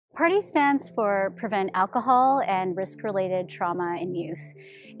P.A.R.T.Y stands for Prevent Alcohol and Risk-Related Trauma in Youth.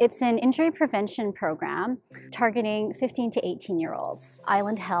 It's an injury prevention program targeting 15 to 18-year-olds.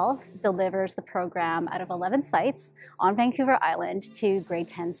 Island Health delivers the program out of 11 sites on Vancouver Island to grade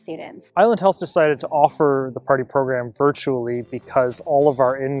 10 students. Island Health decided to offer the P.A.R.T.Y program virtually because all of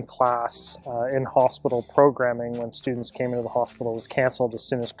our in-class, in-hospital programming when students came into the hospital was canceled as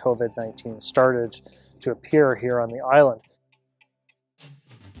soon as COVID-19 started to appear here on the island.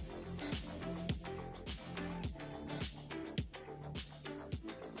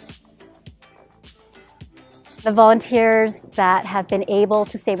 The volunteers that have been able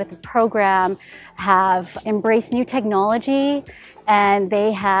to stay with the program have embraced new technology and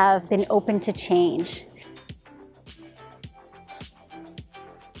they have been open to change.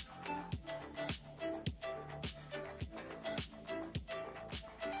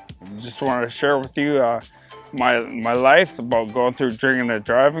 Just wanted to share with you my life about going through drinking and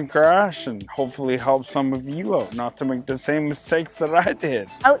driving crash and hopefully help some of you out not to make the same mistakes that I did.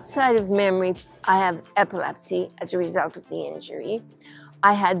 Outside of memory, I have epilepsy as a result of the injury.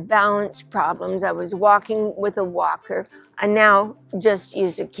 I had balance problems. I was walking with a walker. I now just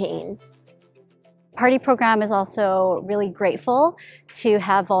use a cane. P.A.R.T.Y program is also really grateful to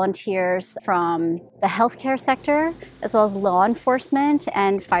have volunteers from the healthcare sector, as well as law enforcement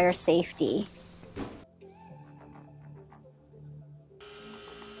and fire safety.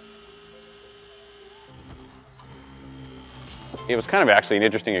 It was kind of actually an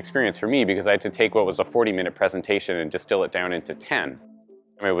interesting experience for me because I had to take what was a 40-minute presentation and distill it down into 10.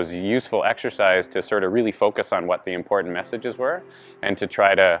 I mean, it was a useful exercise to sort of really focus on what the important messages were and to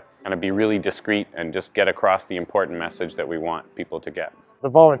try to kind of be really discreet and just get across the important message that we want people to get. The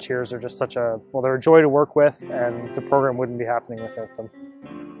volunteers are just they're a joy to work with, and the program wouldn't be happening without them.